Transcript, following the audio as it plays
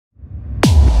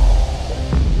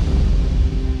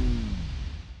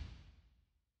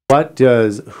What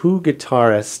does Who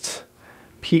guitarist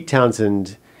Pete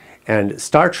Townsend and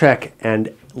Star Trek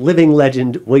and living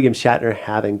legend William Shatner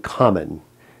have in common?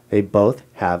 They both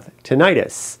have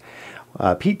tinnitus.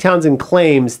 Pete Townsend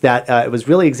claims that it was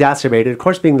really exacerbated. Of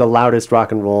course, being the loudest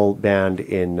rock and roll band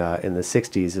in the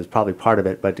 60s is probably part of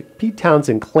it. But Pete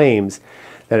Townsend claims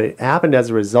that it happened as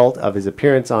a result of his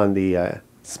appearance on the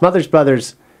Smothers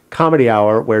Brothers Comedy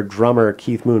Hour, where drummer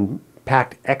Keith Moon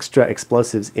packed extra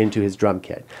explosives into his drum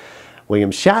kit. William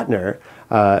Shatner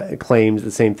claims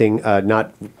the same thing,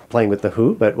 not playing with The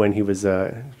Who, but when he was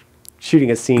shooting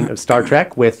a scene of Star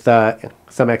Trek with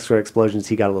some extra explosions,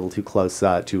 he got a little too close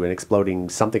to an exploding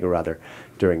something or other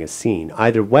during a scene.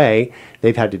 Either way,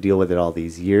 they've had to deal with it all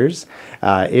these years.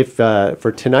 If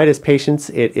for tinnitus patients,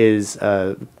 it is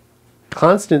a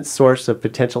constant source of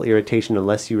potential irritation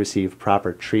unless you receive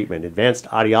proper treatment. Advanced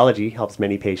audiology helps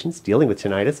many patients dealing with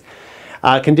tinnitus.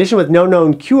 A condition with no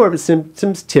known cure, but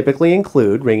symptoms typically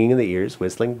include ringing in the ears,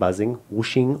 whistling, buzzing,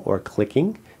 whooshing, or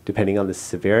clicking. Depending on the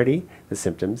severity, the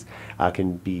symptoms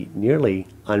can be nearly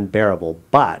unbearable.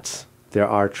 But there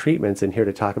are treatments, and here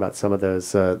to talk about some of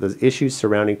those issues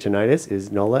surrounding tinnitus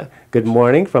is Nola. Good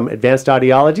morning from Advanced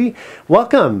Audiology.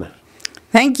 Welcome.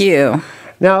 Thank you.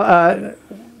 Now,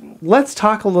 let's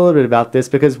talk a little bit about this,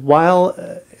 because while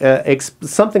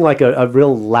something like a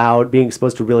real loud, being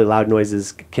exposed to really loud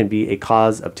noises can be a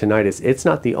cause of tinnitus, it's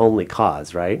not the only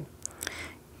cause, right?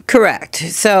 Correct.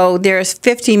 So there's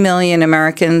 50 million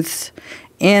Americans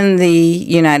in the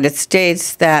United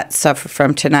States that suffer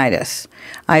from tinnitus.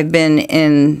 I've been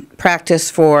in practice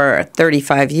for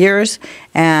 35 years,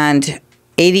 and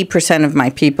 80% of my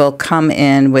people come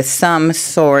in with some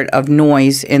sort of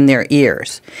noise in their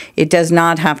ears. It does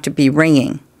not have to be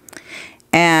ringing.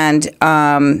 And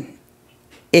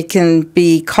it can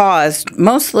be caused,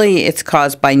 mostly it's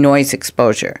caused by noise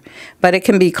exposure, but it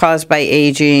can be caused by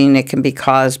aging, it can be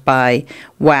caused by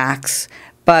wax,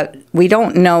 but we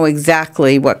don't know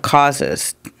exactly what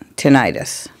causes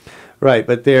tinnitus. Right,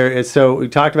 but there is, so we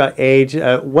talked about age.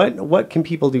 What can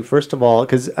people do, first of all?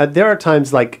 Because there are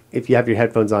times, like if you have your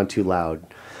headphones on too loud,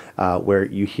 where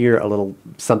you hear a little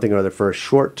something or other for a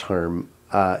short term.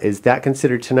 Is that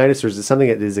considered tinnitus, or is it something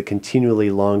that is a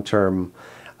continually long-term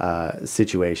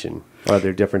situation? Or are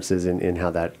there differences in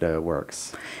how that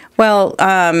works? Well,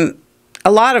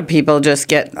 a lot of people just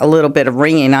get a little bit of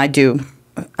ringing. I do.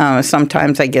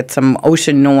 Sometimes I get some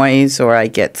ocean noise, or I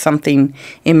get something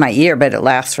in my ear, but it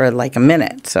lasts for like a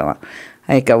minute. So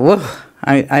I go, whoa,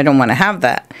 I don't want to have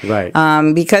that. Right.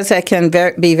 Because that can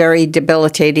be very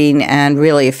debilitating and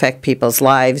really affect people's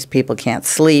lives. People can't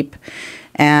sleep.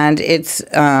 And it's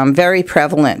very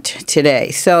prevalent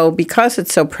today. So because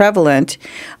it's so prevalent,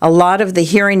 a lot of the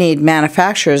hearing aid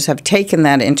manufacturers have taken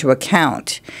that into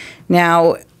account.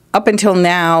 Now, up until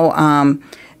now,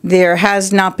 there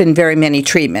has not been very many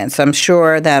treatments. I'm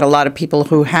sure that a lot of people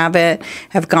who have it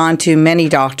have gone to many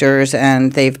doctors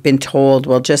and they've been told,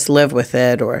 well, just live with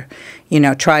it, or,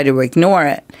 try to ignore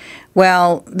it.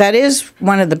 Well, that is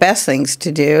one of the best things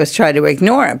to do, is try to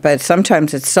ignore it, but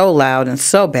sometimes it's so loud and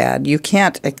so bad you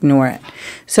can't ignore it.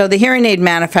 So the hearing aid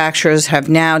manufacturers have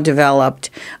now developed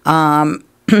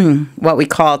what we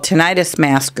call tinnitus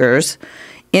maskers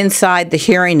inside the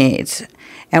hearing aids.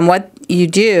 And what you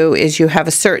do is you have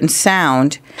a certain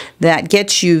sound that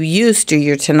gets you used to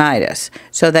your tinnitus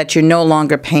so that you're no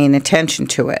longer paying attention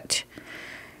to it.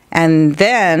 And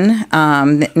then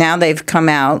now they've come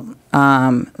out,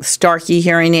 Starkey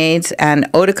hearing aids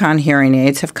and Oticon hearing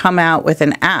aids have come out with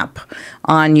an app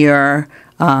on your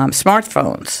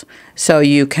smartphones, so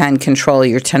you can control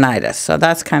your tinnitus. So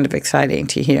that's kind of exciting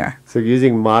to hear. So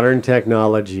using modern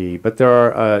technology, but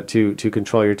there are to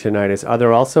control your tinnitus. Are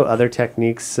there also other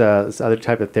techniques, other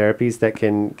type of therapies that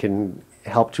can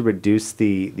help to reduce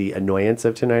the annoyance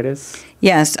of tinnitus?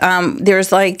 Yes,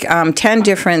 there's like 10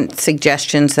 different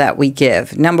suggestions that we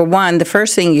give. Number one, the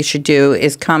first thing you should do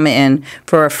is come in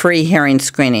for a free hearing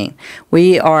screening.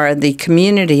 We are the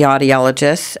community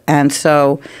audiologists, and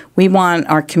so we want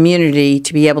our community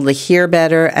to be able to hear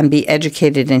better and be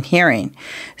educated in hearing.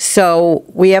 So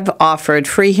we have offered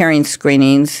free hearing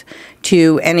screenings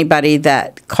to anybody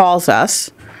that calls us,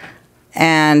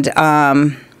 and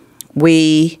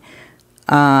we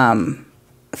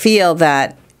feel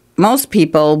that most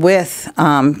people with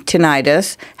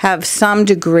tinnitus have some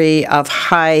degree of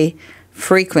high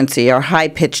frequency or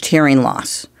high-pitched hearing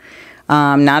loss.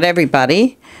 Not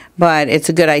everybody, but it's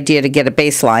a good idea to get a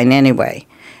baseline anyway.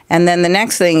 And then the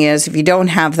next thing is, if you don't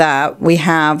have that, we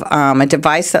have a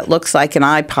device that looks like an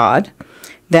iPod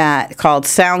called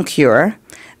Sound Cure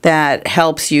that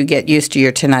helps you get used to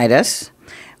your tinnitus.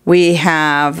 We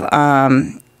have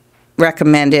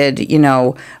recommended,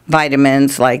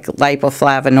 vitamins like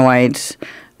lipoflavonoids,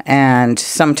 and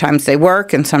sometimes they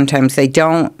work and sometimes they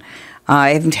don't.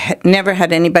 I've never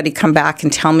had anybody come back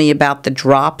and tell me about the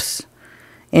drops,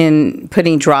 in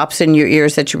putting drops in your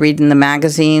ears that you read in the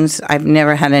magazines. I've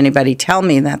never had anybody tell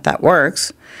me that that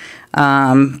works,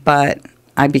 but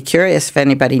I'd be curious if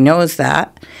anybody knows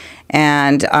that.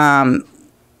 And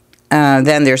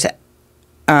then there's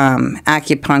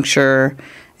acupuncture,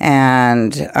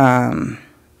 and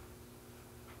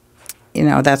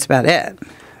that's about it.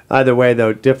 Either way,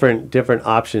 though, different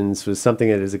options with something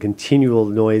that is a continual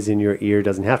noise in your ear.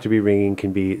 Doesn't have to be ringing,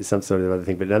 can be some sort of other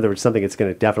thing. But in other words, something that's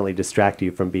going to definitely distract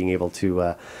you from being able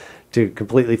to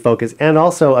completely focus and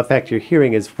also affect your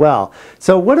hearing as well.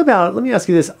 So what about, let me ask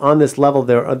you this, on this level,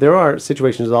 there are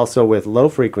situations also with low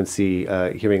frequency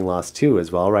hearing loss too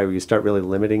as well, right? Where you start really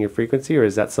limiting your frequency, or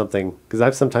is that something, because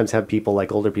I've sometimes had people,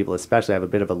 like older people especially, have a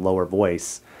bit of a lower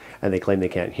voice and they claim they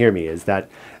can't hear me. Is that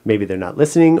maybe they're not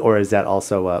listening, or is that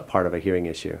also part of a hearing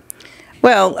issue?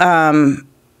 Well,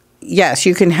 yes,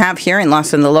 you can have hearing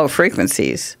loss in the low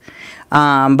frequencies,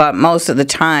 but most of the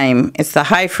time it's the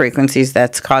high frequencies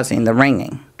that's causing the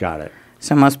ringing. Got it.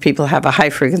 So most people have a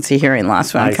high-frequency hearing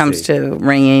loss when it comes to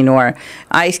ringing, or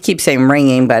I keep saying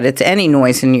ringing, but it's any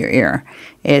noise in your ear.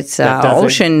 It's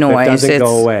ocean noise. It doesn't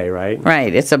go away, right?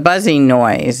 Right. It's a buzzing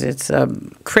noise. It's a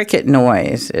cricket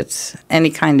noise. It's any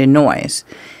kind of noise.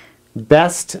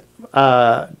 Best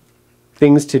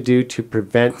things to do to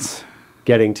prevent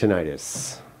getting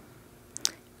tinnitus?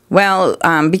 Well,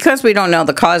 because we don't know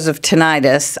the cause of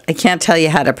tinnitus, I can't tell you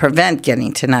how to prevent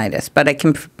getting tinnitus, but I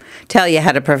can tell you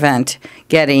how to prevent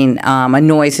getting a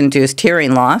noise-induced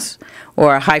hearing loss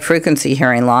or a high-frequency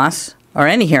hearing loss or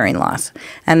any hearing loss.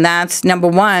 And that's number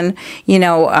one,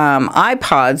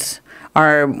 iPods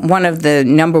are one of the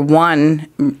number one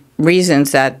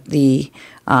reasons that the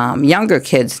younger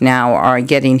kids now are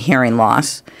getting hearing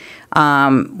loss.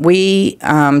 We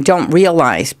don't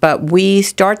realize, but we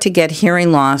start to get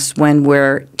hearing loss when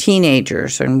we're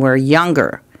teenagers and we're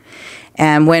younger.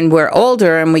 And when we're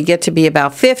older and we get to be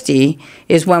about 50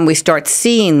 is when we start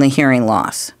seeing the hearing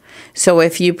loss. So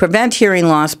if you prevent hearing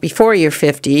loss before you're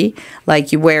 50,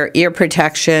 like you wear ear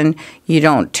protection, you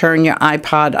don't turn your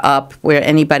iPod up where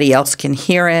anybody else can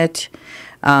hear it,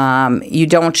 you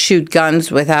don't shoot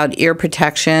guns without ear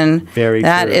protection. Very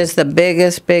That true. is the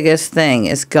biggest thing,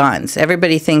 is guns.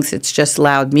 Everybody thinks it's just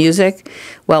loud music.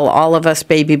 Well, all of us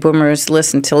baby boomers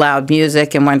listened to loud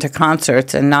music and went to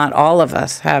concerts, and not all of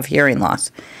us have hearing loss.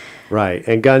 Right.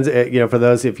 And guns, for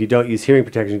those, if you don't use hearing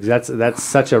protection, because that's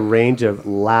such a range of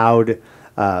loud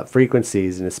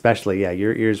frequencies, and especially,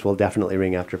 your ears will definitely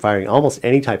ring after firing almost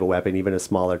any type of weapon, even a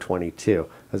smaller .22.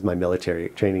 That's my military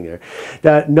training there.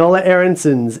 Nola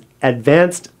Aronson's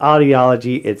Advanced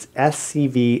Audiology, it's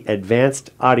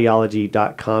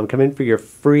scvadvancedaudiology.com. Come in for your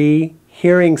free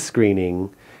hearing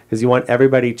screening, because you want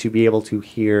everybody to be able to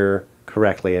hear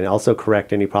correctly and also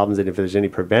correct any problems. And if there's any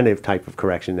preventive type of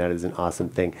correction, that is an awesome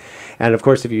thing. And of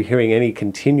course, if you're hearing any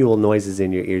continual noises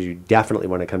in your ears, you definitely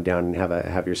want to come down and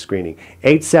have your screening.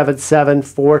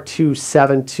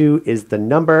 877-4272 is the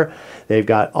number. They've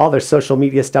got all their social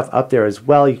media stuff up there as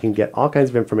well. You can get all kinds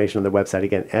of information on their website.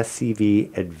 Again,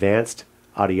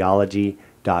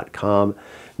 scvadvancedaudiology.com.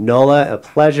 Nola, a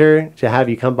pleasure to have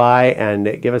you come by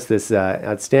and give us this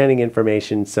outstanding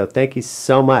information. So thank you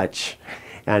so much.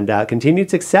 And continued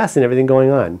success in everything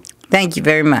going on. Thank you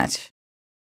very much.